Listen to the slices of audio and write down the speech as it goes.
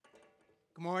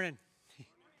Good morning.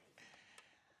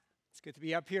 It's good to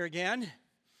be up here again.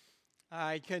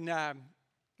 I can,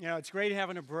 it's great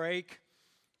having a break,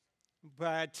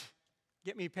 but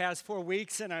get me past 4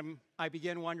 weeks and I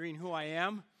begin wondering who I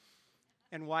am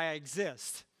and why I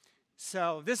exist.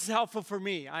 So this is helpful for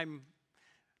me. I'm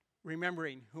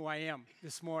remembering who I am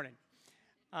this morning.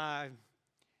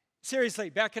 Seriously,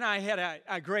 Beck and I had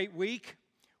a great week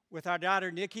with our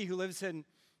daughter Nikki, who lives in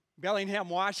Bellingham,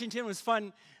 Washington. It was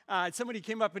fun. Somebody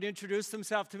came up and introduced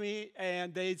themselves to me,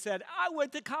 and they said, I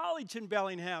went to college in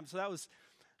Bellingham. So that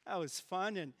was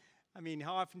fun. And I mean,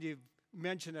 how often do you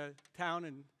mention a town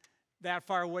and that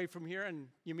far away from here, and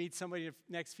you meet somebody in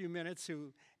the next few minutes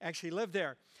who actually lived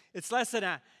there? It's less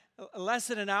than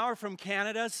an hour from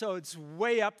Canada, so it's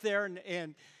way up there.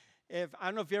 And I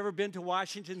don't know if you've ever been to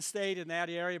Washington State in that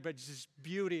area, but just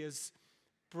beauty is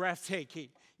breathtaking.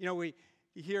 We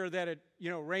hear that it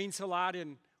rains a lot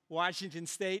in Washington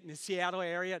State and the Seattle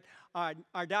area.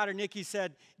 Our daughter Nikki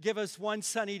said, give us one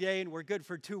sunny day and we're good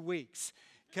for 2 weeks,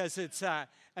 because it's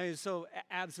so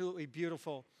absolutely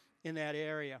beautiful in that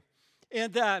area.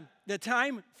 And the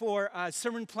time for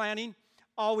sermon planning,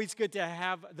 always good to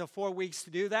have the 4 weeks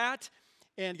to do that,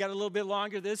 and got a little bit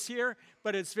longer this year,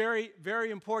 but it's very,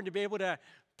 very important to be able to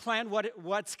plan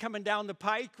what's coming down the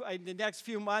pike in the next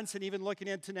few months and even looking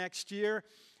into next year.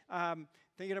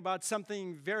 Thinking about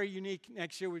something very unique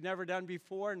next year we've never done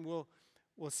before, and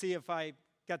we'll see if I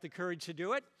got the courage to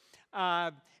do it.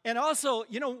 And also,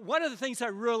 one of the things I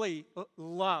really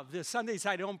love, the Sundays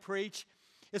I don't preach,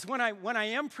 is when I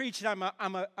am preaching, I'm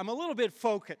a little bit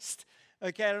focused.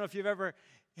 Okay, I don't know if you've ever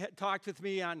talked with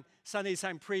me on Sundays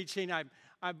I'm preaching.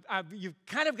 You've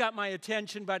kind of got my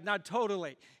attention, but not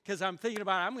totally, because I'm thinking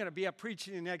about I'm going to be up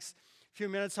preaching the next few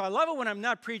minutes. So I love it when I'm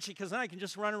not preaching, because then I can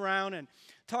just run around and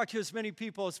talk to as many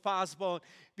people as possible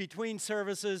between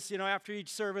services, after each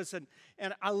service.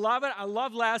 And I love it. I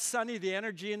love last Sunday, the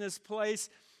energy in this place,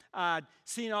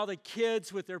 seeing all the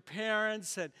kids with their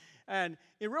parents, and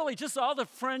it really just all the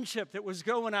friendship that was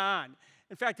going on.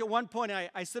 In fact, at one point,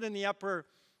 I stood in the upper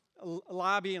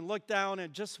lobby and looked down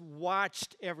and just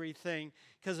watched everything,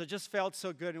 because it just felt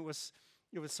so good. It was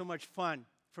so much fun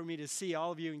for me to see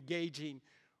all of you engaging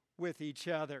with each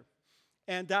other.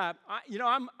 And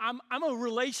I'm a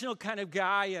relational kind of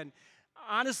guy, and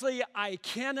honestly, I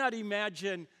cannot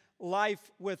imagine life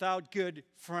without good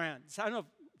friends. I don't know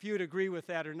if you would agree with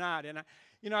that or not. And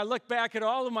I look back at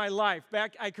all of my life.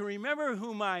 I can remember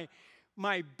who my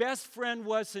best friend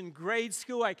was in grade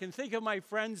school. I can think of my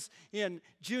friends in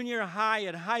junior high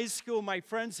and high school, my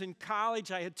friends in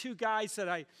college. I had 2 guys that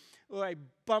I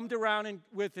bummed around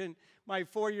with in my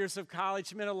 4 years of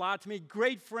college. It meant a lot to me.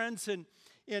 Great friends in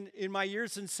my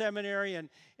years in seminary, and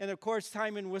of course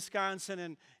time in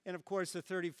Wisconsin, and of course the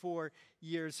 34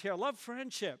 years here. I love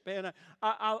friendship, and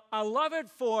I love it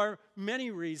for many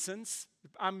reasons.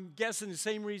 I'm guessing the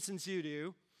same reasons you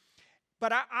do.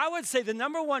 But I would say the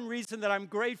number one reason that I'm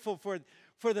grateful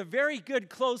for the very good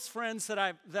close friends that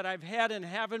I've had and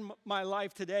have in my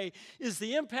life today is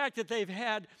the impact that they've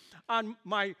had on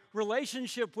my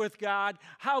relationship with God,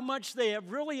 how much they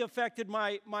have really affected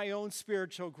my own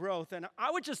spiritual growth. And I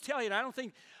would just tell you, and I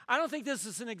don't think this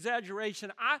is an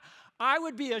exaggeration, I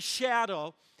would be a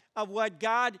shadow of what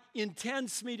God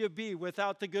intends me to be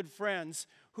without the good friends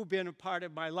who've been a part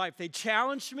of my life. They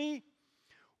challenged me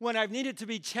when I've needed to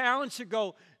be challenged to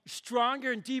go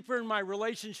stronger and deeper in my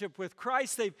relationship with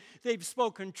Christ. They've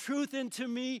spoken truth into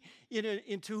me,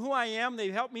 into who I am.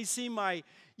 They've helped me see my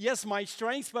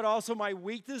strengths, but also my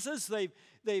weaknesses.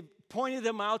 They've pointed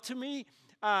them out to me.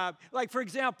 Like, for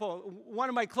example, one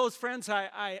of my close friends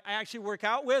I actually work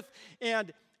out with,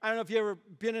 and I don't know if you've ever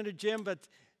been in a gym, but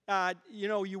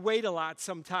you weight a lot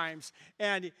sometimes.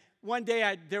 And one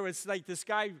day there was like this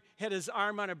guy had his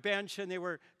arm on a bench, and they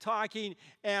were talking,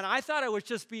 and I thought I was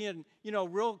just being,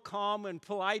 real calm and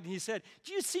polite. And he said,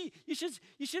 "Do you see? You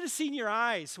should have seen your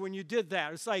eyes when you did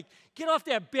that. It's like, get off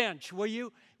that bench, will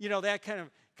you? That kind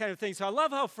of thing." So I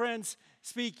love how friends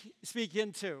speak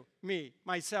into me,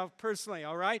 myself personally.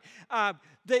 All right,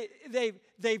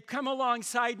 they've come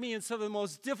alongside me in some of the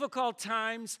most difficult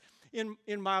times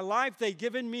in my life. They've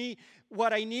given me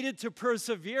what I needed to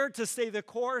persevere, to stay the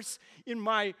course in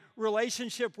my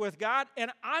relationship with God.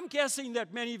 And I'm guessing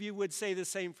that many of you would say the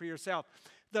same for yourself.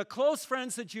 The close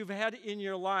friends that you've had in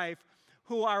your life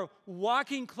who are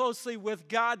walking closely with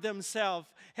God themselves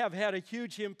have had a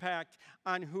huge impact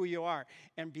on who you are.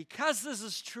 And because this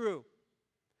is true,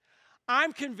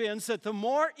 I'm convinced that the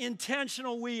more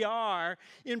intentional we are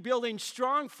in building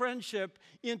strong friendship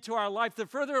into our life, the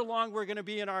further along we're going to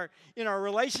be in our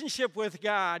relationship with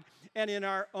God and in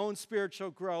our own spiritual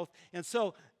growth. And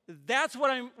so that's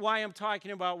why I'm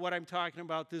talking about what I'm talking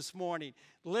about this morning,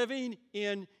 living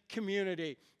in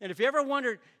community. And if you ever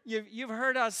wondered, you've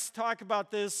heard us talk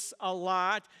about this a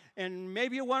lot, and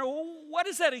maybe you wonder, well, what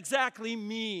does that exactly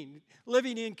mean,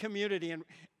 living in community? And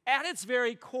at its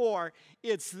very core,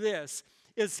 it's this.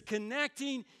 It's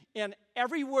connecting, and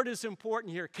every word is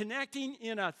important here, connecting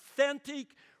in authentic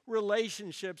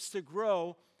relationships to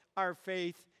grow our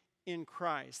faith in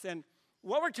Christ. And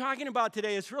what we're talking about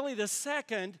today is really the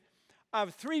second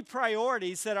of three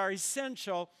priorities that are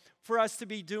essential for us to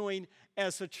be doing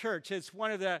as a church. It's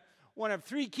one of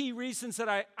three key reasons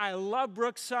that I love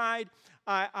Brookside.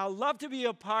 I love to be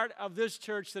a part of this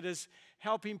church that is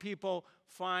helping people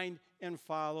find and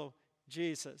follow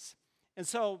Jesus. And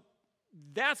so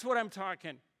that's what I'm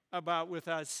talking about with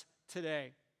us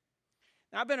today.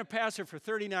 Now, I've been a pastor for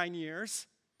 39 years,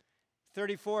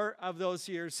 34 of those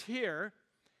years here.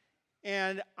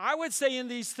 And I would say in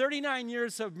these 39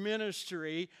 years of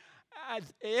ministry,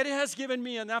 it has given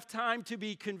me enough time to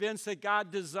be convinced that God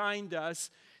designed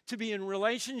us to be in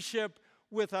relationship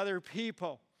with other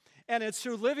people. And it's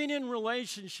through living in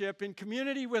relationship, in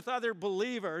community with other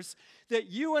believers, that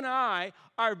you and I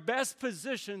are best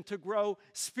positioned to grow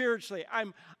spiritually.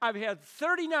 I've had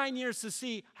 39 years to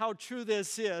see how true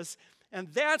this is. And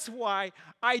that's why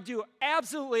I do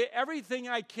absolutely everything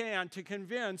I can to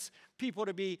convince people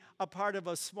to be a part of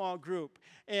a small group.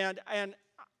 And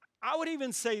I would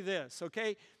even say this,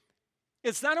 okay?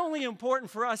 It's not only important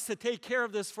for us to take care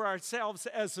of this for ourselves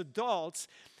as adults,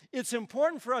 it's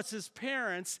important for us as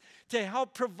parents to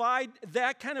help provide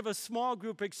that kind of a small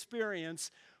group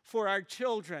experience for our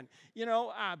children. You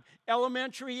know,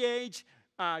 elementary age,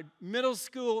 middle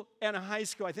school, and high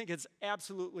school, I think it's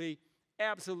absolutely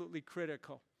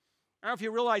critical. I don't know if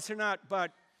you realize or not,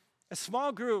 but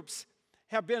small groups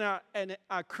have been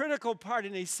a critical part,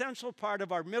 an essential part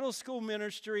of our middle school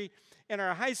ministry and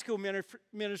our high school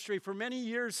ministry for many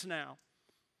years now.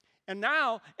 And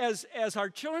now, as our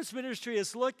children's ministry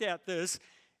has looked at this,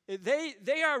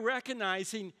 they are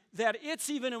recognizing that it's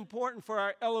even important for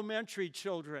our elementary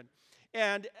children.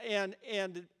 And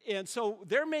so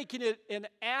they're making it an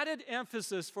added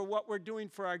emphasis for what we're doing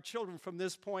for our children from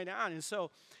this point on. And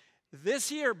so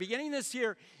this year, beginning this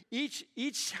year, each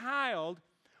child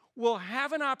will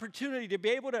have an opportunity to be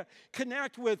able to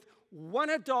connect with one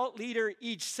adult leader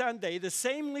each Sunday, the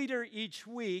same leader each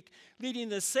week, leading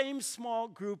the same small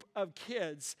group of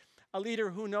kids. A leader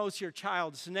who knows your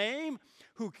child's name,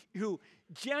 who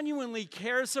genuinely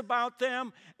cares about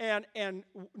them and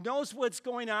knows what's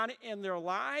going on in their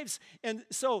lives. And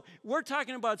so we're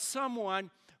talking about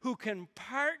someone who can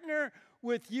partner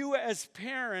with you as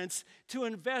parents to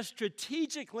invest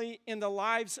strategically in the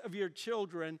lives of your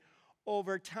children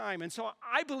over time. And so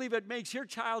I believe it makes your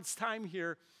child's time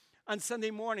here on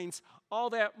Sunday mornings all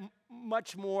that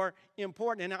much more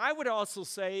important. And I would also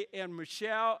say, and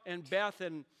Michelle and Beth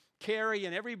and Carrie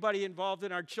and everybody involved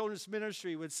in our children's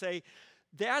ministry would say,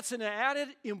 that's an added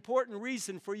important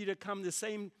reason for you to come the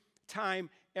same time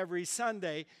every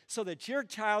Sunday so that your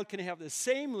child can have the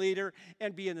same leader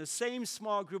and be in the same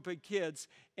small group of kids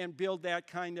and build that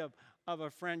kind of a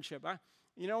friendship.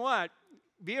 You know what?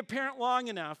 Be a parent long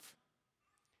enough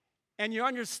and you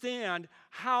understand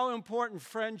how important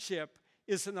friendship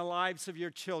is in the lives of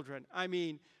your children. I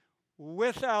mean,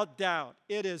 without doubt,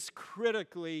 it is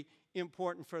critically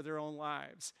important for their own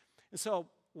lives. And so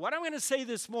what I'm going to say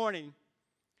this morning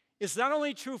is not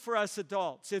only true for us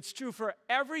adults, it's true for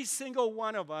every single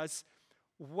one of us,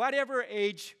 whatever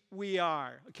age we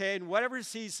are, okay, and whatever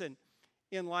season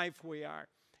in life we are.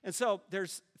 And so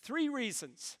there's three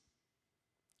reasons,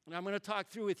 and I'm going to talk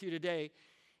through with you today,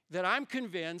 that I'm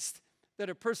convinced that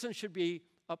a person should be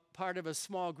a part of a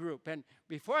small group. And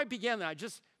before I begin that,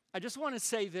 I just want to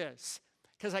say this,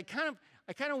 because I kind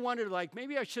of wondered, like,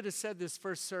 maybe I should have said this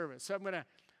first service. So I'm going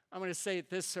to say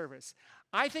it this service.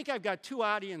 I think I've got two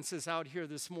audiences out here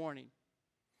this morning.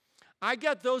 I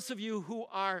got those of you who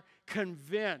are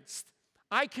convinced.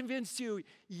 I convinced you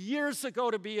years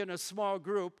ago to be in a small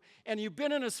group, and you've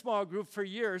been in a small group for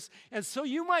years, and so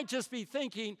you might just be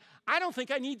thinking, I don't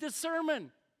think I need this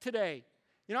sermon today.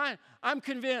 You know, I'm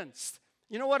convinced.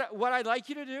 You know what I'd like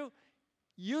you to do?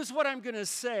 Use what I'm going to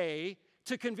say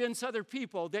to convince other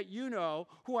people that you know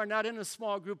who are not in a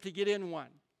small group to get in one,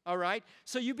 all right?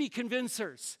 So you be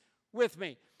convincers with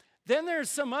me. Then there's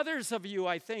some others of you,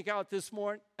 I think, out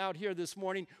here this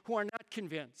morning who are not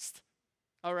convinced,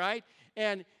 all right?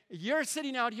 And you're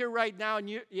sitting out here right now, and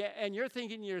you're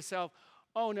thinking to yourself,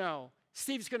 oh, no,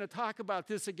 Steve's going to talk about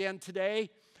this again today.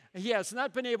 He has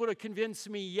not been able to convince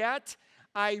me yet.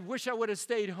 I wish I would have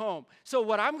stayed home. So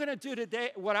what I'm going to do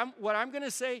today, what I'm going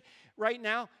to say right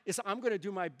now is I'm going to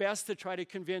do my best to try to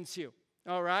convince you,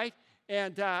 all right?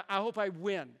 And I hope I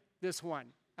win this one.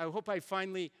 I hope I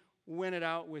finally win it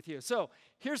out with you. So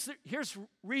here's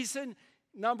reason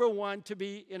number one to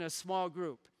be in a small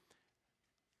group.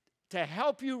 To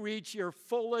help you reach your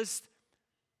fullest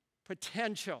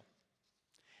potential.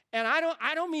 And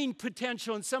I don't mean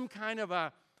potential in some kind of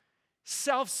a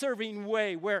self-serving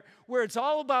way where it's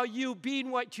all about you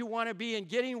being what you want to be and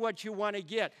getting what you want to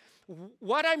get.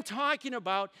 What I'm talking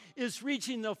about is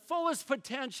reaching the fullest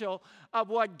potential of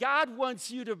what God wants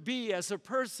you to be as a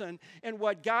person and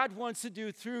what God wants to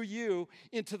do through you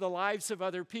into the lives of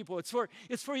other people. It's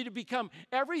for you to become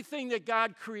everything that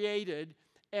God created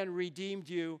and redeemed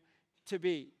you to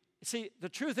be. See, the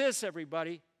truth is,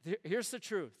 everybody, here's the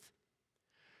truth.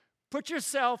 Put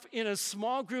yourself in a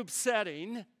small group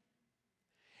setting,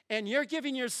 and you're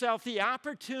giving yourself the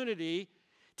opportunity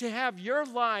to have your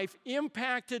life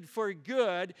impacted for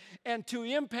good and to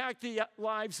impact the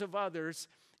lives of others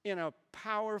in a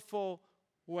powerful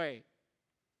way.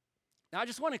 Now, I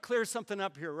just want to clear something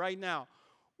up here right now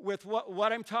with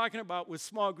what I'm talking about with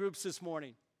small groups this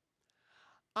morning.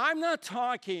 I'm not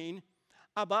talking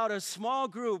about a small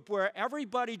group where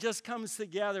everybody just comes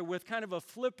together with kind of a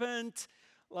flippant,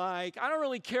 like, I don't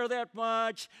really care that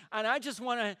much, and I just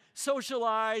want to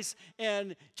socialize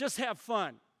and just have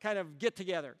fun, kind of get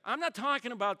together. I'm not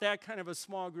talking about that kind of a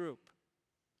small group.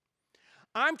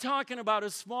 I'm talking about a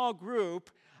small group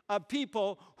of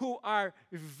people who are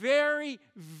very,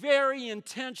 very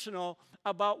intentional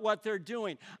about what they're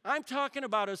doing. I'm talking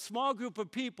about a small group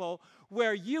of people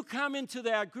where you come into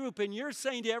that group and you're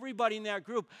saying to everybody in that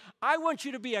group, I want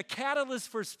you to be a catalyst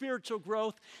for spiritual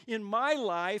growth in my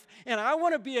life, and I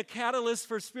want to be a catalyst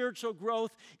for spiritual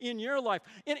growth in your life.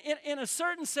 In a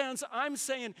certain sense, I'm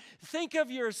saying, think of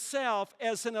yourself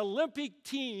as an Olympic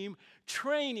team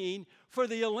training for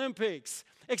the Olympics.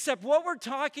 Except what we're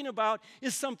talking about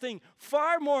is something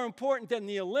far more important than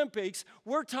the Olympics.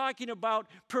 We're talking about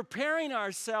preparing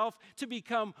ourselves to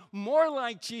become more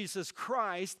like Jesus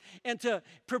Christ and to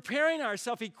preparing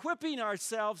ourselves, equipping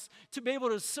ourselves to be able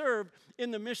to serve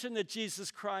in the mission that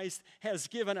Jesus Christ has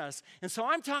given us. And so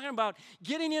I'm talking about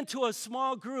getting into a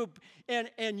small group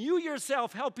and you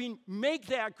yourself helping make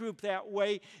that group that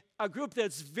way, a group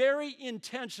that's very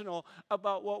intentional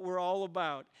about what we're all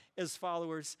about as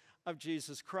followers of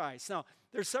Jesus Christ. Now,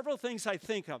 there's several things I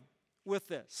think of with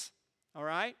this, all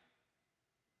right?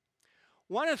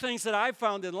 One of the things that I've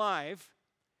found in life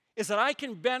is that I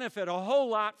can benefit a whole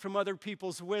lot from other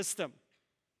people's wisdom.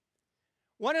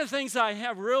 One of the things I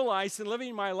have realized in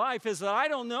living my life is that I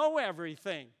don't know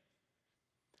everything.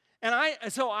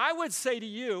 So I would say to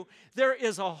you, there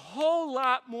is a whole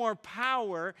lot more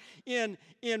power in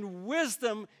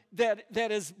wisdom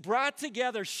that is brought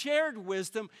together, shared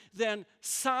wisdom, than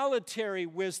solitary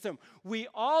wisdom. We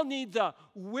all need the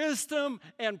wisdom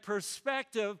and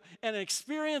perspective and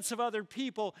experience of other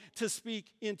people to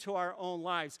speak into our own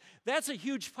lives. That's a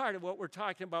huge part of what we're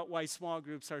talking about, why small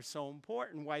groups are so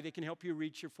important, why they can help you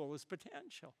reach your fullest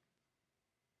potential.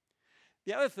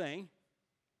 The other thing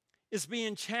is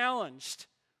being challenged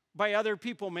by other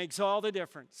people makes all the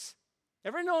difference.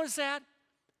 Ever notice that?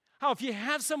 How if you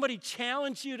have somebody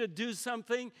challenge you to do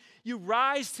something, you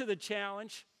rise to the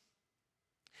challenge.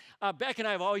 Beck and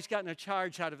I have always gotten a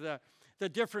charge out of the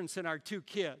difference in our two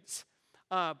kids.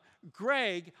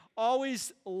 Greg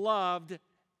always loved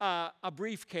a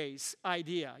briefcase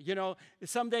idea. You know,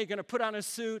 someday going to put on a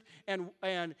suit and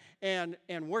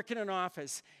work in an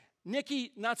office.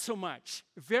 Nikki, not so much.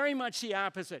 Very much the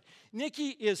opposite. Nikki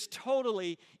is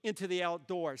totally into the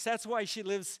outdoors. That's why she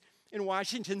lives in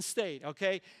Washington State,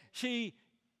 okay? She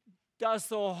does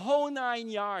the whole 9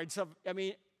 yards of,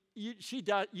 she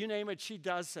does, you name it, she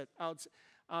does it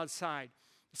outside.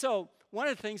 So one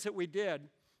of the things that we did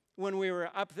when we were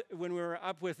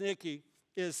up with Nikki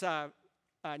is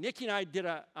Nikki and I did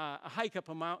a hike up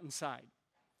a mountainside.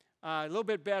 A little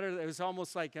bit better. It was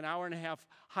almost like an hour and a half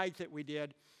hike that we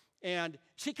did. And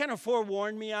she kind of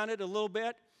forewarned me on it a little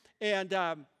bit. And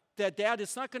that, Dad,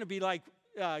 it's not going to be like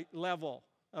level,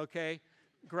 okay,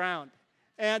 ground.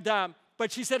 And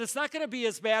but she said, it's not going to be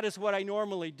as bad as what I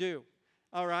normally do,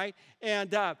 all right?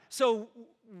 And so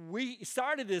we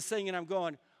started this thing, and I'm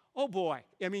going, oh, boy.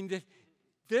 I mean,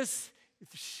 this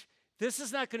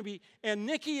is not going to be. And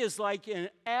Nikki is like in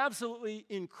absolutely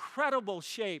incredible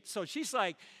shape. So she's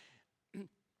like,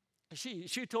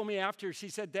 she told me after, she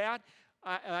said, Dad,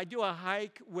 I do a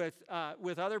hike with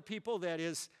other people that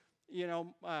is,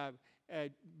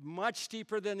 much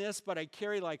steeper than this, but I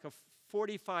carry like a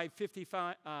 45,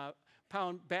 55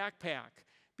 pound backpack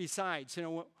besides.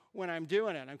 when I'm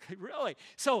doing it. I'm really.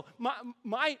 So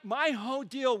my whole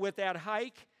deal with that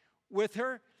hike with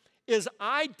her is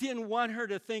I didn't want her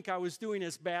to think I was doing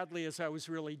as badly as I was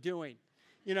really doing.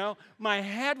 You know, my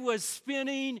head was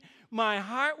spinning, my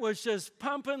heart was just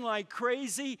pumping like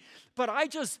crazy, but I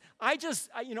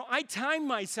timed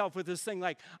myself with this thing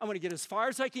like, I'm going to get as far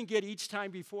as I can get each time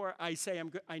before I say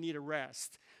I need a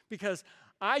rest. Because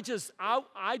I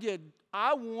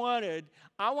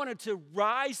wanted to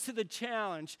rise to the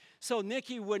challenge so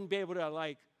Nikki wouldn't be able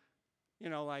to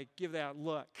give that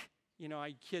look,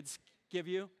 kids give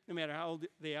you, no matter how old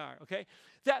they are, okay?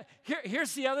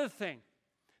 Here's the other thing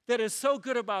that is so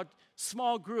good about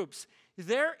small groups.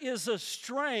 There is a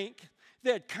strength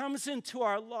that comes into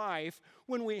our life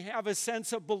when we have a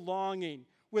sense of belonging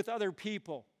with other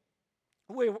people,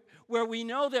 where we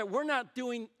know that we're not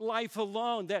doing life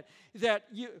alone, that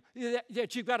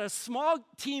you've got a small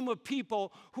team of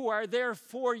people who are there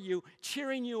for you,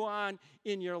 cheering you on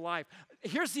in your life.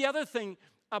 Here's the other thing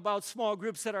about small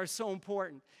groups that are so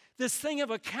important. This thing of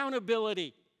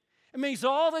accountability. It makes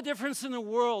all the difference in the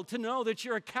world to know that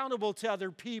you're accountable to other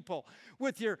people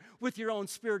with your own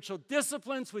spiritual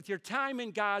disciplines, with your time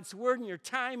in God's Word and your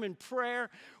time in prayer,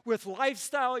 with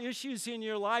lifestyle issues in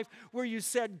your life where you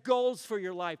set goals for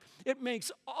your life. It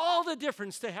makes all the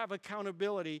difference to have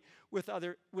accountability with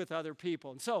other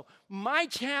people. And so my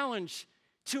challenge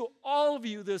to all of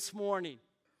you this morning,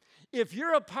 if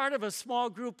you're a part of a small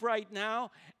group right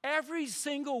now, every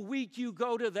single week you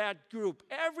go to that group,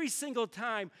 every single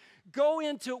time, go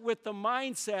into it with the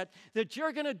mindset that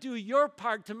you're going to do your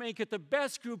part to make it the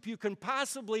best group you can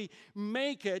possibly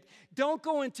make it. Don't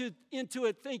go into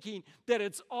it thinking that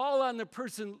it's all on the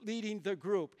person leading the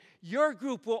group. Your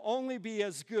group will only be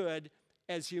as good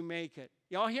as you make it.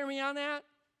 Y'all hear me on that?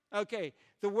 Okay,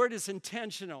 the word is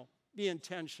intentional. Be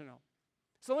intentional.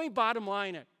 So let me bottom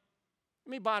line it.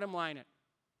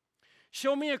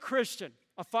 Show me a Christian,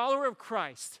 a follower of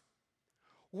Christ,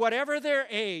 whatever their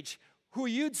age, who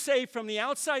you'd say from the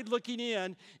outside looking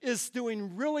in is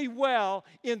doing really well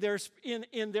in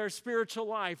their spiritual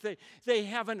life. They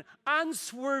have an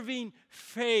unswerving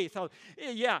faith. A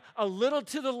little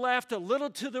to the left, a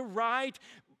little to the right,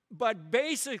 but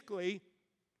basically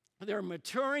they're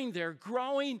maturing, they're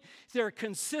growing, they're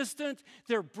consistent,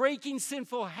 they're breaking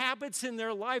sinful habits in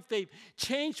their life. They've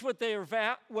changed what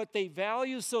they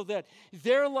value so that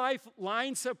their life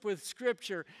lines up with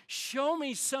Scripture. Show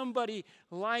me somebody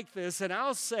like this, and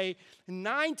I'll say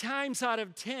 9 times out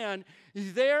of 10,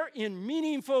 they're in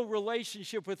meaningful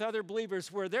relationship with other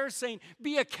believers where they're saying,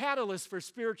 be a catalyst for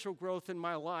spiritual growth in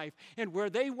my life, and where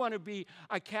they want to be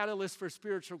a catalyst for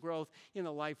spiritual growth in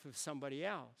the life of somebody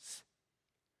else.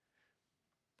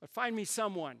 But find me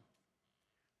someone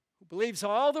who believes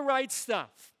all the right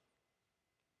stuff,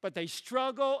 but they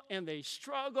struggle and they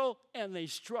struggle and they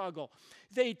struggle.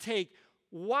 They take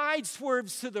wide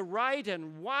swerves to the right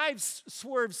and wide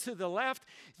swerves to the left.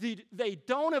 They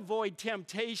don't avoid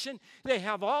temptation. They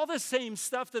have all the same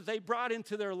stuff that they brought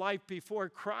into their life before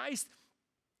Christ.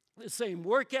 The same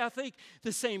work ethic,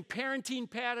 the same parenting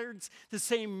patterns, the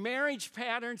same marriage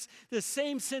patterns, the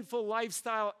same sinful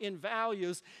lifestyle and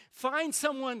values. Find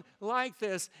someone like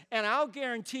this, and I'll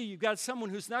guarantee you've got someone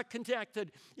who's not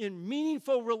connected in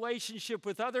meaningful relationship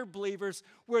with other believers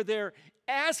where they're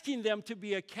asking them to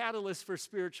be a catalyst for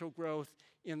spiritual growth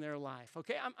in their life.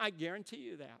 Okay, I guarantee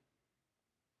you that.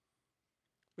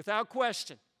 Without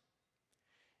question,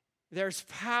 there's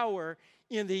power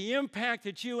in the impact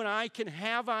that you and I can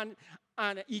have on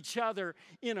each other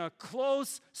in a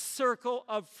close circle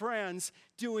of friends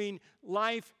doing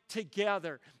life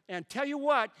together. And tell you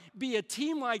what, be a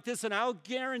team like this, and I'll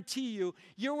guarantee you,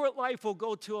 your life will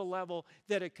go to a level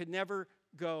that it could never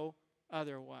go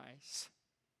otherwise.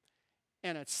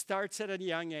 And it starts at a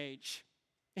young age.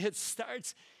 It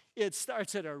starts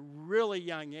at a really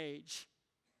young age.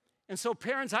 And so,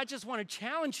 parents, I just want to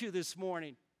challenge you this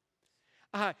morning.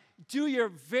 Do your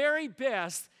very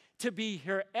best to be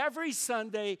here every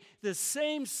Sunday, the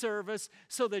same service,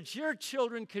 so that your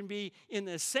children can be in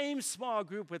the same small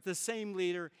group with the same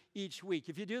leader each week.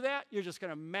 If you do that, you're just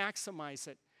going to maximize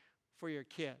it for your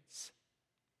kids.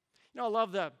 I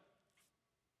love the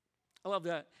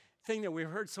thing that we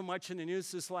heard so much in the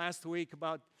news this last week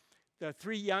about the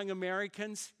 3 young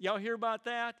Americans. Y'all hear about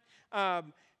that?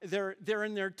 They're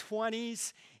in their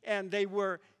 20s, and they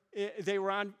were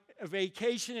on a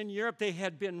vacation in Europe. They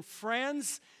had been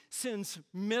friends since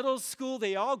middle school.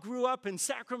 They all grew up in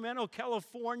Sacramento,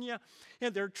 California,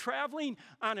 and they're traveling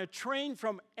on a train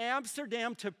from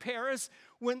Amsterdam to Paris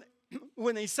when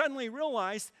they suddenly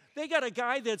realized they got a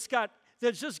guy that's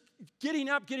just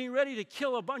getting ready to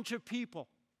kill a bunch of people.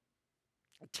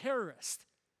 terrorist.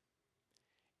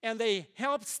 And they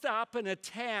helped stop an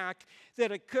attack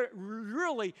that it could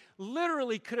really,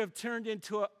 literally could have turned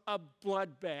into a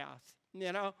bloodbath.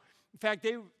 You know, in fact,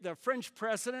 the French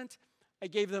president, I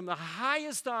gave them the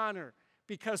highest honor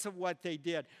because of what they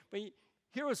did. But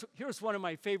here's one of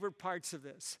my favorite parts of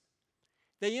this.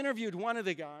 They interviewed one of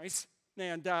the guys,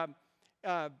 and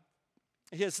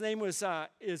his name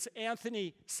is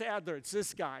Anthony Sadler. It's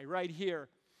this guy right here,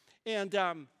 and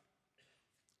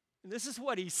this is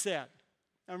what he said.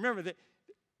 Now remember, they've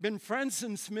been friends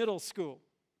since middle school.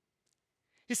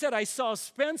 He said, I saw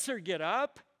Spencer get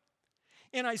up,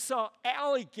 and I saw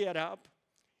Allie get up,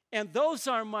 and those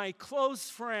are my close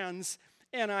friends,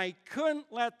 and I couldn't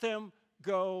let them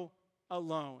go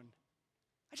alone.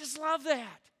 I just love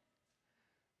that.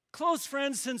 Close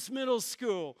friends since middle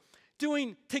school,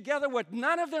 doing together what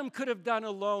none of them could have done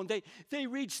alone. They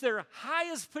reached their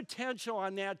highest potential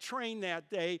on that train that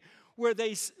day, where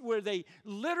they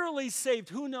literally saved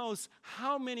who knows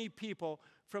how many people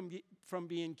from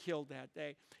being killed that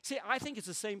day. See, I think it's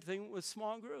the same thing with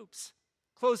small groups.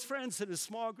 Close friends in a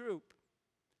small group.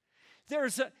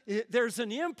 There's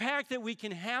an impact that we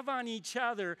can have on each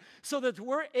other so that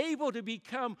we're able to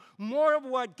become more of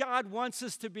what God wants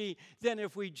us to be than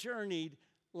if we journeyed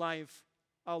life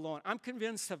alone. I'm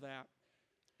convinced of that.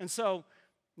 And so,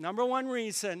 number one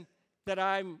reason that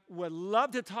I would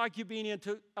love to talk you being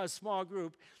into a small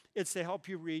group, it's to help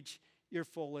you reach your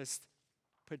fullest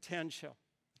potential.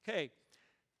 Okay,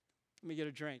 let me get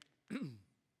a drink.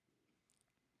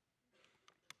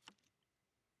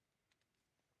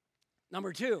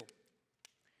 Number two,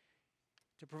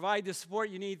 to provide the support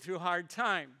you need through hard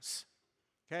times.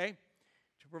 Okay?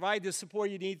 To provide the support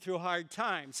you need through hard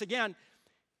times. Again,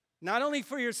 not only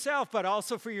for yourself, but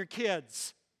also for your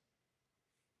kids.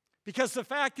 Because the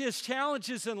fact is,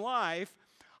 challenges in life,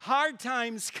 hard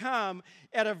times come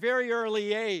at a very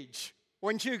early age.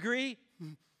 Wouldn't you agree?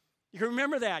 You can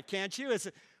remember that, can't you?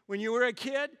 When you were a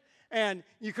kid, and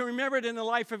you can remember it in the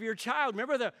life of your child.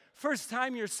 Remember the first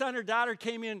time your son or daughter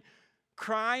came in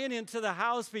crying into the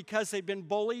house because they've been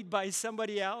bullied by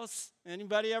somebody else?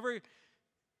 Anybody ever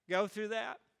go through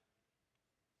that?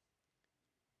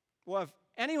 Well, if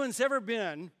anyone's ever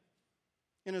been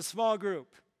in a small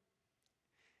group,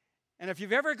 and if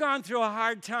you've ever gone through a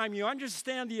hard time, you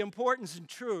understand the importance and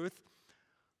truth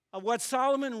of what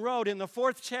Solomon wrote in the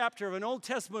 4th chapter of an Old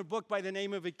Testament book by the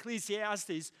name of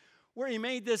Ecclesiastes, where he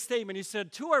made this statement. He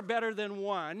said, 2 are better than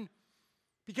 1,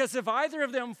 because if either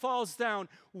of them falls down,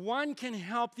 one can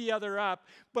help the other up,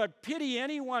 but pity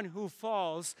anyone who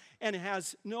falls and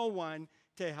has no one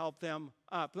to help them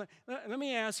up. Let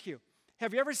me ask you,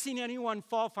 have you ever seen anyone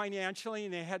fall financially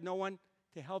and they had no one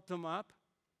to help them up?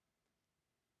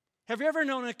 Have you ever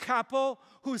known a couple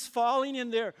who fall in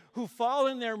their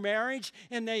marriage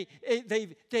and they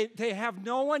have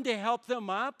no one to help them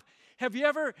up? Have you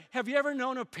ever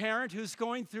known a parent who's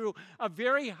going through a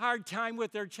very hard time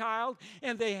with their child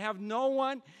and they have no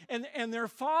one and they're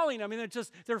falling? I mean,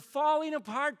 they're falling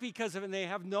apart because of it, and they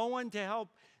have no one to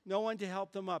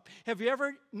help them up. Have you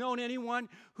ever known anyone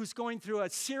who's going through a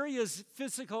serious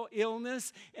physical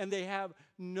illness and they have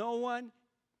no one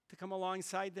to come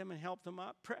alongside them and help them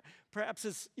up? Perhaps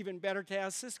it's even better to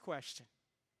ask this question.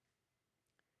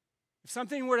 If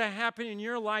something were to happen in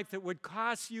your life that would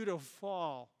cause you to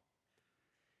fall,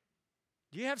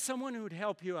 do you have someone who would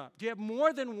help you up? Do you have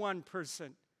more than one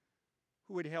person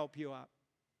who would help you up?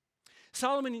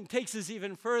 Solomon takes this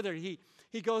even further. He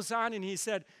goes on and he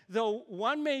said, though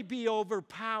one may be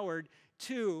overpowered,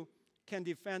 2 can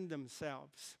defend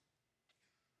themselves.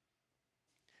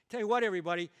 Tell you what,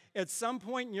 everybody, at some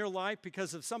point in your life,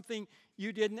 because of something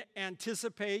you didn't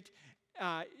anticipate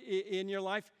in your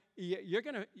life,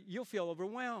 you'll feel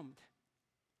overwhelmed.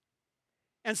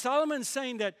 And Solomon's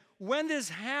saying that when this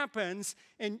happens,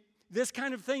 and this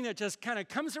kind of thing that just kind of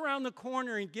comes around the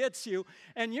corner and gets you,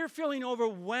 and you're feeling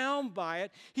overwhelmed by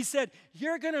it, he said,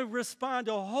 you're going to respond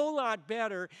a whole lot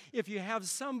better if you have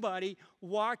somebody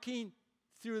walking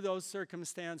through those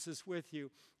circumstances with you.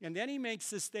 And then he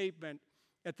makes this statement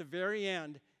at the very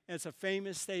end. It's a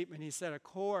famous statement. He said, a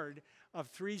cord of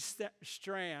 3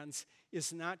 strands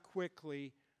is not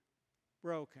quickly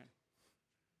broken.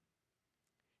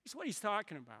 Here's what he's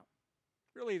talking about.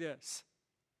 Really this.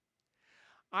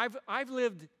 I've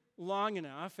lived long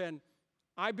enough, and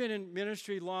I've been in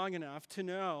ministry long enough to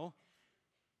know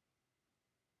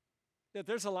that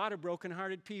there's a lot of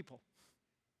brokenhearted people.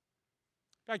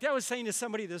 In Like I was saying to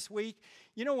somebody this week,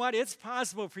 you know what? It's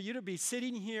possible for you to be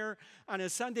sitting here on a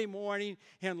Sunday morning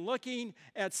and looking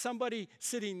at somebody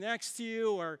sitting next to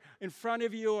you or in front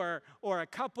of you or a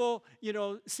couple,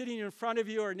 sitting in front of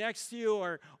you or next to you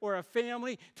or a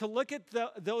family, to look at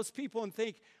those people and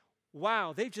think,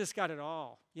 wow, they've just got it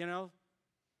all,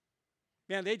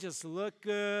 Man, they just look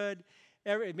good.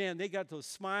 Man, they got those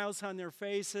smiles on their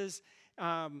faces.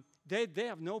 They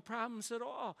have no problems at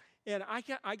all. And I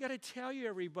got to tell you,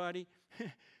 everybody,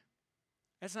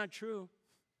 that's not true.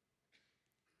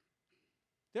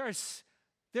 There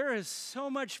is so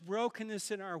much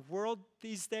brokenness in our world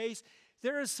these days.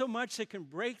 There is so much that can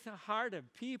break the heart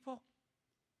of people.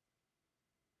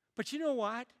 But you know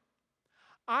what?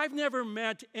 I've never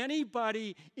met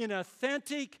anybody in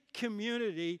authentic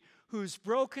community whose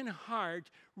broken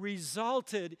heart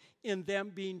resulted in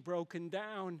them being broken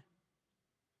down.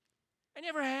 I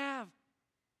never have.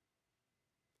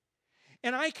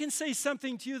 And I can say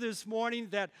something to you this morning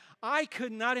that I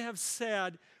could not have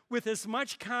said with as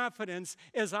much confidence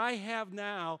as I have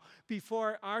now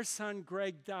before our son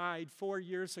Greg died 4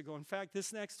 years ago. In fact,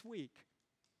 this next week,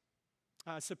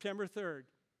 September 3rd.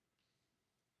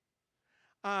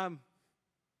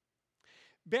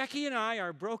 Becky and I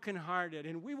are brokenhearted,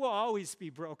 and we will always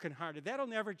be brokenhearted. That'll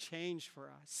never change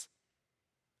for us.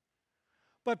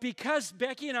 But because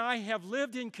Becky and I have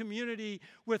lived in community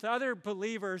with other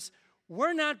believers,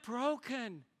 we're not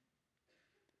broken.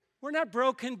 We're not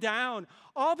broken down.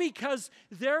 All because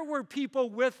there were people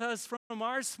with us from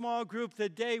our small group the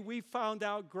day we found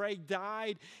out Greg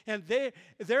died. And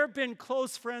there have been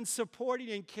close friends supporting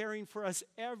and caring for us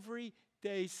every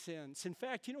day since. In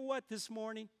fact, you know what, this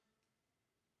morning?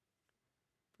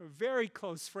 A very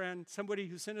close friend, somebody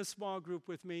who's in a small group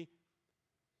with me,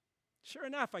 sure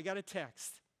enough, I got a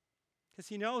text because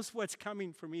he knows what's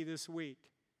coming for me this week.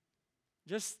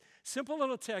 Just simple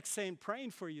little text saying, praying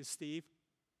for you, Steve.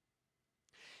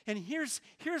 And here's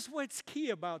what's key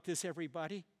about this,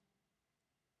 everybody.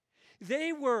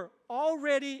 They were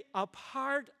already a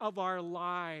part of our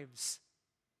lives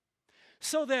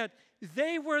so that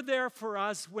they were there for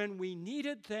us when we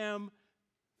needed them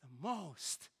the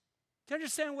most. Do you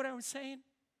understand what I was saying?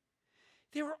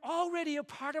 They were already a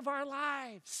part of our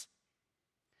lives.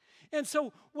 And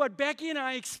so what Becky and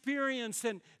I experienced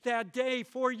in that day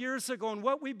 4 years ago and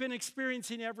what we've been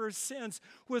experiencing ever since,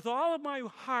 with all of my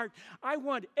heart, I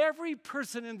want every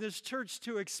person in this church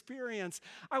to experience.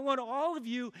 I want all of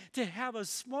you to have a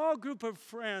small group of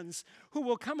friends who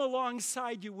will come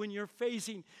alongside you when you're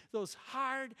facing those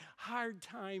hard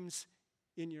times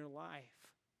in your life.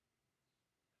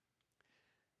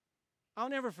 I'll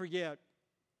never forget,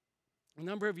 a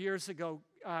number of years ago,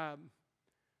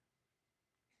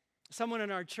 someone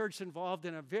in our church involved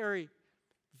in a very,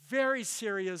 very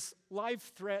serious,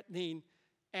 life-threatening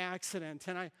accident.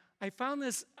 And I found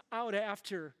this out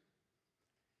after,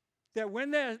 that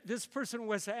when this person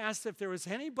was asked if there was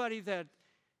anybody that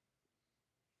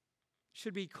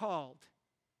should be called,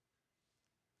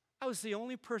 I was the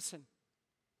only person,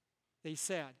 they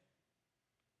said.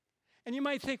 And you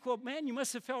might think, well, man, you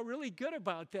must have felt really good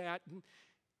about that. And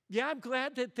yeah, I'm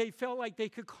glad that they felt like they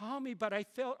could call me, but I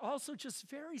felt also just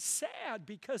very sad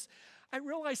because I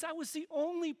realized I was the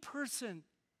only person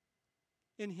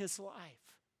in his life.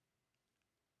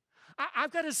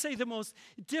 I've got to say the most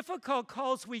difficult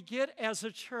calls we get as a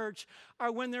church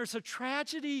are when there's a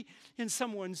tragedy in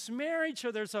someone's marriage,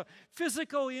 or there's a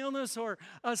physical illness, or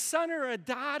a son or a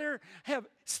daughter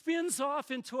spins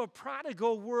off into a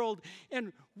prodigal world,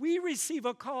 and we receive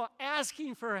a call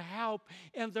asking for help,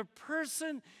 and the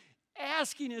person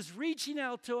asking is reaching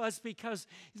out to us because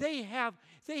they have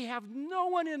no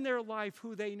one in their life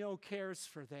who they know cares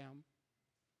for them.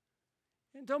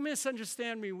 And don't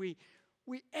misunderstand me, we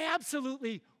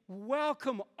absolutely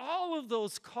welcome all of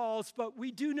those calls, but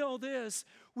we do know this.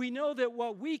 We know that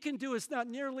what we can do is not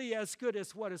nearly as good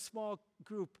as what a small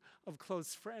group of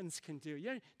close friends can do.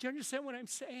 Do you understand what I'm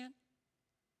saying?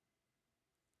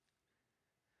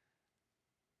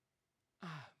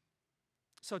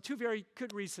 So 2 very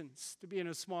good reasons to be in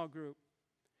a small group: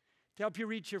 to help you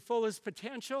reach your fullest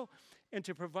potential and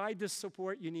to provide the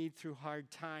support you need through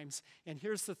hard times. And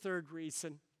here's the third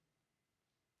reason: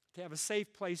 to have a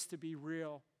safe place to be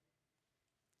real.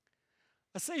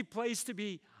 A safe place to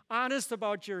be honest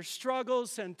about your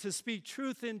struggles and to speak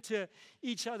truth into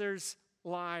each other's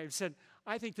lives. And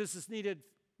I think this is needed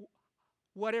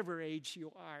whatever age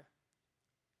you are.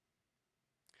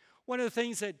 One of the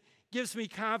things that gives me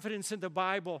confidence in the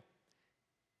Bible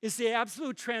is the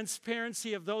absolute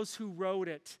transparency of those who wrote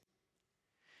it.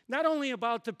 not only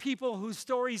about the people whose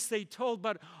stories they told,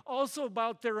 but also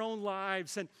about their own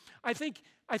lives. And I think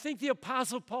the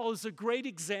Apostle Paul is a great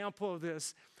example of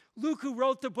this. Luke, who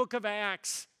wrote the book of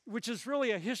Acts, which is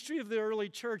really a history of the early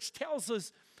church, tells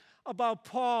us about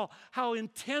Paul, how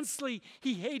intensely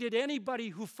he hated anybody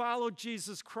who followed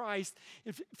Jesus Christ.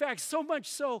 In fact, so much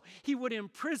so, he would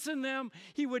imprison them.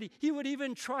 He would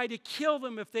even try to kill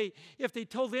them if they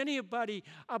told anybody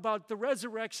about the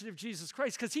resurrection of Jesus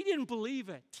Christ, because he didn't believe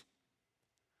it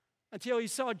until he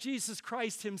saw Jesus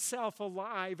Christ himself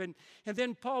alive. And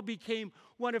then Paul became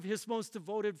one of his most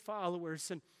devoted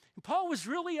followers. And Paul was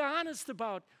really honest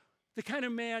about the kind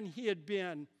of man he had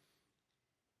been.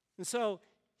 And so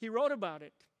he wrote about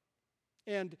it.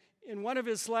 And in one of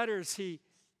his letters, a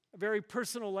very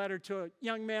personal letter to a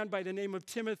young man by the name of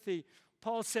Timothy,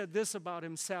 Paul said this about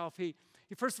himself.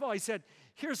 First of all, he said,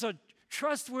 here's a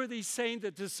trustworthy saying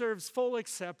that deserves full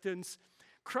acceptance.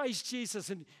 Christ Jesus,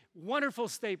 and wonderful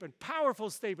statement, powerful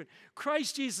statement.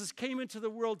 Christ Jesus came into the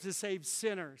world to save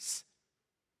sinners.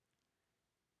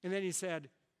 And then he said,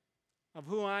 of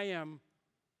whom I am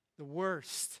the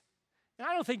worst. And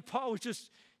I don't think Paul was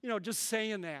just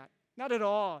saying that. Not at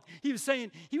all. He was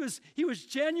saying, he was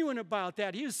genuine about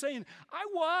that. He was saying, I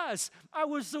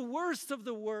was the worst of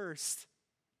the worst.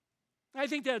 I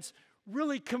think that's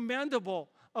really commendable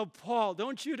of Paul,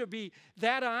 don't you, to be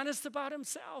that honest about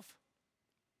himself?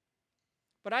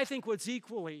 But I think what's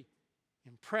equally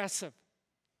impressive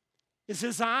is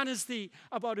his honesty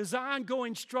about his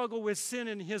ongoing struggle with sin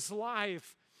in his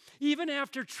life, even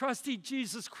after trusting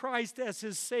Jesus Christ as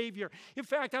his Savior. In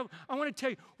fact, I want to tell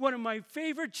you, one of my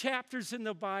favorite chapters in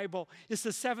the Bible is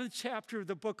the 7th chapter of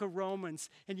the book of Romans.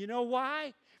 And you know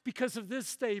why? Because of this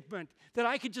statement that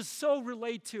I could just so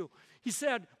relate to.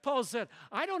 Paul said,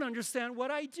 I don't understand what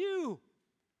I do.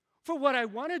 For what I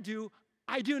want to do,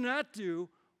 I do not do,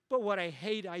 but what I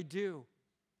hate, I do.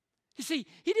 You see,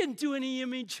 he didn't do any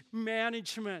image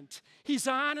management. He's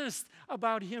honest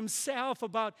about himself,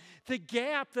 about the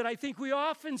gap that I think we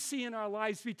often see in our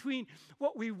lives between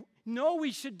what we know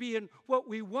we should be and what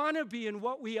we want to be and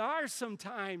what we are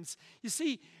sometimes. You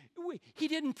see, he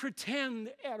didn't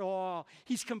pretend at all.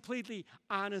 He's completely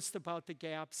honest about the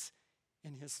gaps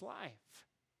in his life.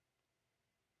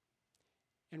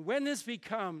 And when this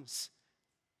becomes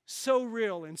so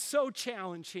real and so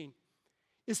challenging,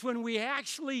 is when we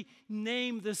actually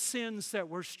name the sins that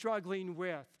we're struggling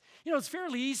with. You know, it's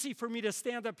fairly easy for me to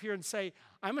stand up here and say,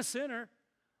 I'm a sinner.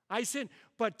 I sin.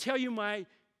 But tell you my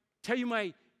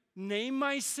name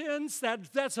my sins,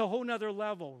 that's a whole nother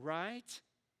level, right?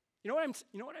 You know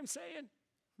what I'm saying?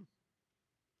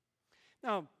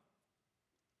 Now,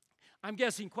 I'm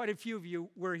guessing quite a few of you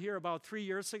were here about 3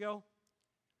 years ago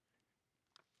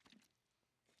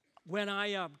when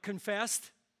I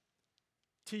confessed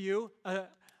to you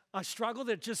a struggle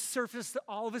that just surfaced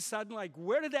all of a sudden. Like,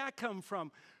 where did that come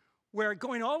from? Where,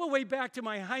 going all the way back to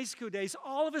my high school days,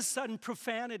 all of a sudden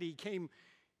profanity came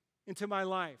into my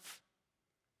life.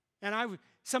 And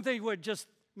something would just,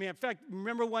 in fact,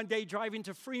 remember one day driving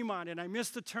to Fremont, and I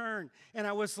missed a turn, and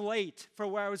I was late for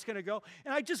where I was going to go.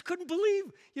 And I just couldn't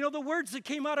believe, the words that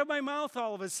came out of my mouth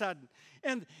all of a sudden.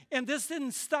 And this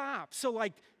didn't stop. So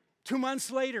like 2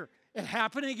 months later, it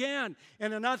happened again.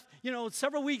 And enough,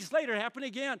 several weeks later, it happened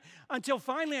again. Until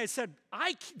finally I said,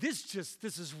 this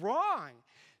is wrong.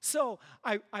 So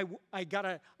I got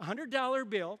a $100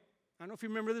 bill. I don't know if you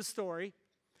remember the story.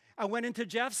 I went into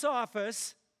Jeff's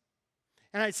office,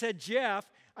 and I said,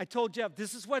 I told Jeff,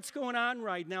 this is what's going on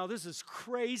right now. This is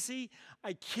crazy.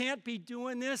 I can't be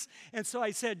doing this. And so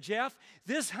I said, Jeff,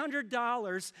 this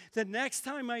 $100, the next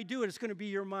time I do it, it's going to be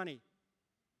your money.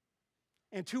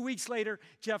 And 2 weeks later,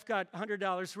 Jeff got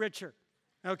 $100 richer,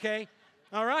 okay?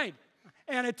 All right.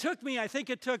 And I think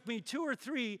it took me $200 or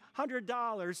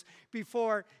 $300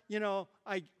 before,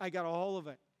 I got a hold of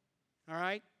it, all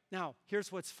right? Now, here's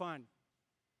what's fun.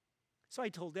 So I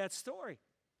told that story.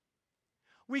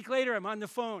 A week later, I'm on the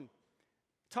phone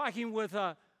talking with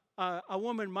a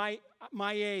woman my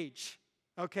age,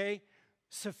 okay?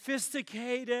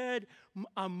 Sophisticated,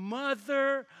 a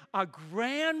mother, a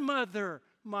grandmother,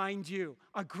 mind you,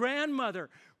 a grandmother,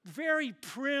 very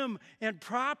prim and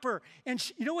proper. And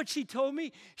you know what she told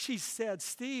me? She said,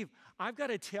 Steve, I've got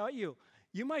to tell you,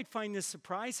 you might find this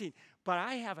surprising, but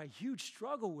I have a huge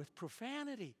struggle with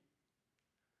profanity.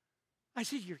 I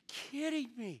said, you're kidding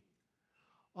me.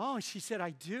 Oh, she said,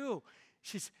 I do.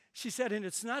 She said, and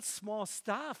it's not small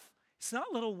stuff. It's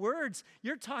not little words.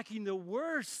 You're talking the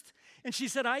worst. And she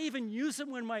said, I even use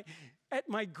them at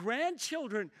my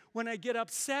grandchildren when I get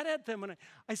upset at them. And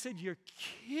I said, you're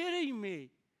kidding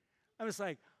me. I was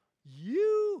like,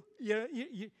 you.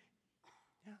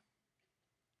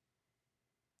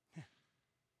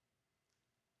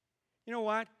 You know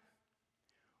what?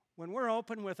 When we're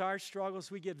open with our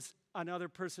struggles, we give another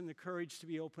person the courage to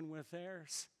be open with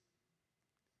theirs.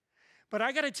 But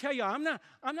I got to tell you, I'm not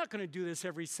going to do this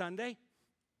every Sunday.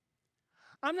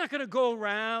 I'm not going to go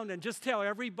around and just tell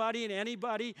everybody and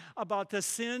anybody about the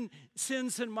sins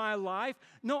in my life.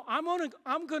 No, I'm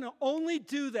going to only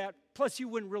do that. Plus, you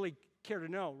wouldn't really care to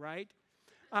know, right?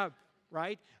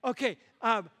 Right? Okay.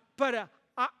 But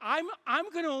I'm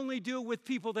going to only do it with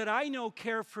people that I know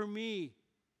care for me,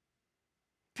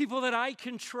 people that I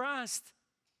can trust.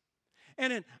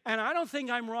 And I don't think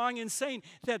I'm wrong in saying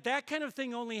that kind of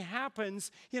thing only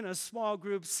happens in a small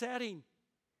group setting.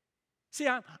 See,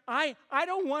 I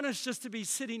don't want us just to be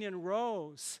sitting in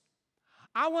rows.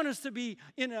 I want us to be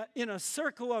in a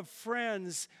circle of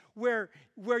friends where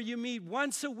you meet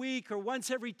once a week or once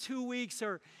every 2 weeks,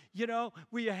 or,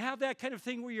 where you have that kind of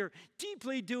thing where you're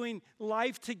deeply doing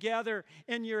life together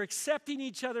and you're accepting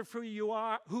each other for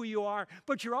who you are,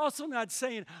 but you're also not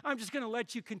saying, I'm just going to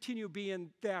let you continue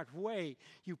being that way.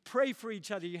 You pray for each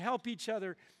other. You help each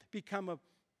other become a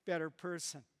better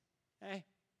person. Okay?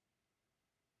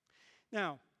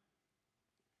 Now,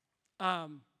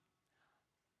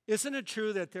 isn't it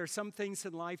true that there are some things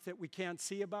in life that we can't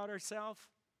see about ourselves?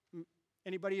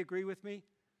 Anybody agree with me?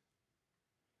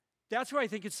 That's why I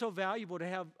think it's so valuable to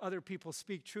have other people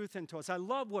speak truth into us. I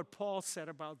love what Paul said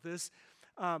about this.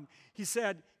 He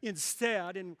said,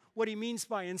 instead, and what he means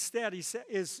by instead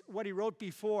is what he wrote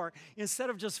before. Instead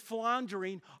of just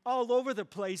floundering all over the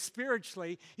place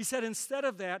spiritually, he said, instead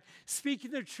of that,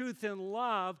 speaking the truth in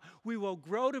love, we will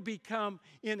grow to become,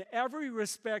 in every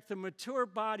respect, the mature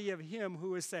body of him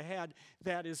who is the head,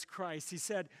 that is Christ. He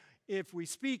said, if we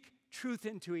speak truth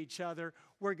into each other,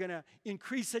 we're going to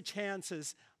increase the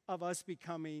chances of us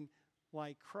becoming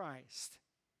like Christ.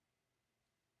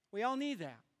 We all need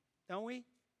that, don't we?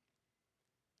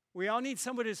 We all need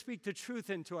somebody to speak the truth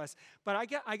into us. But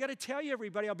I got to tell you,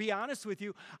 everybody, I'll be honest with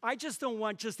you, I just don't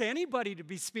want just anybody to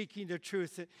be speaking the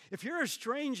truth. If you're a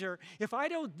stranger, if I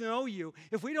don't know you,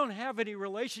 if we don't have any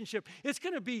relationship, it's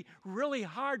going to be really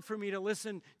hard for me to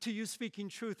listen to you speaking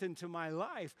truth into my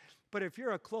life. But if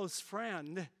you're a close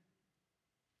friend,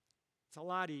 it's a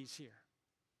lot easier.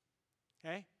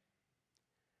 Okay?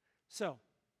 So,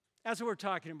 that's what we're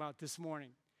talking about this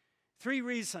morning. 3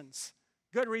 reasons,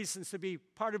 good reasons to be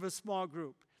part of a small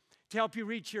group, to help you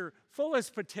reach your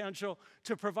fullest potential,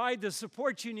 to provide the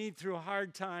support you need through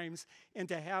hard times, and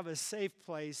to have a safe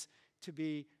place to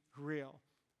be real.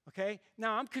 Okay?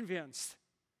 Now, I'm convinced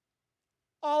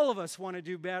all of us want to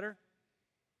do better.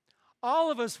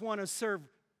 All of us want to serve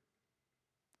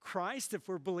Christ if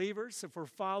we're believers, if we're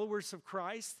followers of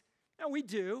Christ. And we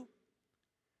do.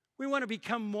 We want to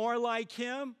become more like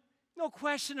him. No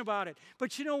question about it.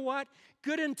 But you know what?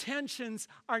 Good intentions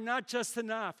are not just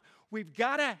enough. We've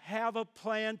got to have a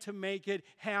plan to make it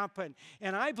happen.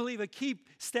 And I believe a key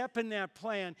step in that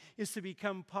plan is to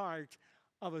become part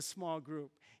of a small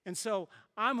group. And so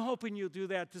I'm hoping you'll do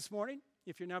that this morning.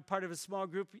 If you're not part of a small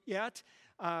group yet,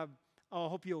 I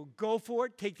hope you'll go for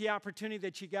it. Take the opportunity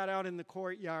that you got out in the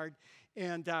courtyard.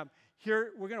 And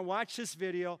here, we're going to watch this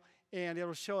video, and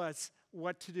it'll show us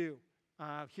what to do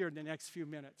here in the next few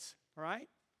minutes. All right?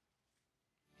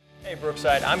 Hey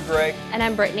Brookside, I'm Greg. And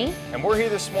I'm Brittany. And we're here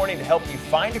this morning to help you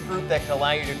find a group that can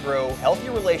allow you to grow healthy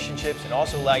relationships and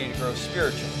also allow you to grow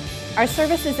spiritually. Our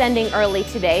service is ending early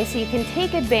today, so you can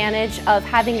take advantage of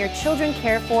having your children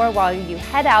cared for while you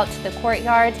head out to the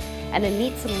courtyard and then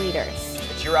meet some leaders.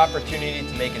 It's your opportunity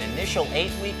to make an initial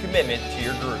 8-week commitment to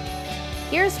your group.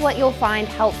 Here's what you'll find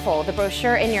helpful. The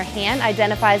brochure in your hand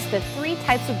identifies the 3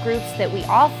 types of groups that we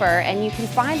offer, and you can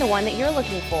find the one that you're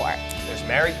looking for. There's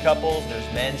married couples, there's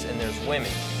men's, and there's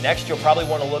women. Next, you'll probably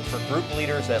want to look for group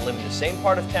leaders that live in the same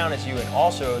part of town as you, and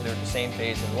also they're the same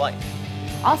phase in life.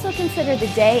 Also consider the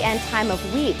day and time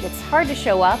of week. It's hard to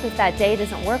show up if that day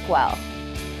doesn't work well.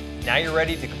 Now you're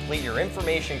ready to complete your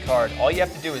information card. All you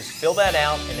have to do is fill that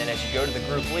out, and then as you go to the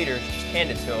group leaders, just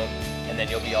hand it to them, and then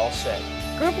you'll be all set.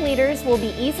 Group leaders will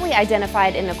be easily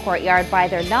identified in the courtyard by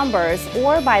their numbers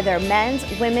or by their men's,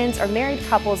 women's, or married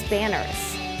couples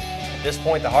banners. At this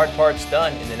point, the hard part's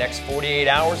done. In the next 48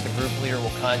 hours, the group leader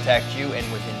will contact you,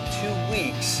 and within 2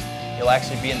 weeks, you'll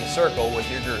actually be in the circle with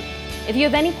your group. If you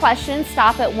have any questions,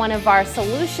 stop at one of our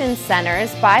solution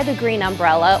centers by the green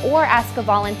umbrella or ask a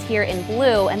volunteer in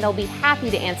blue, and they'll be happy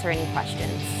to answer any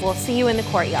questions. We'll see you in the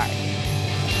courtyard.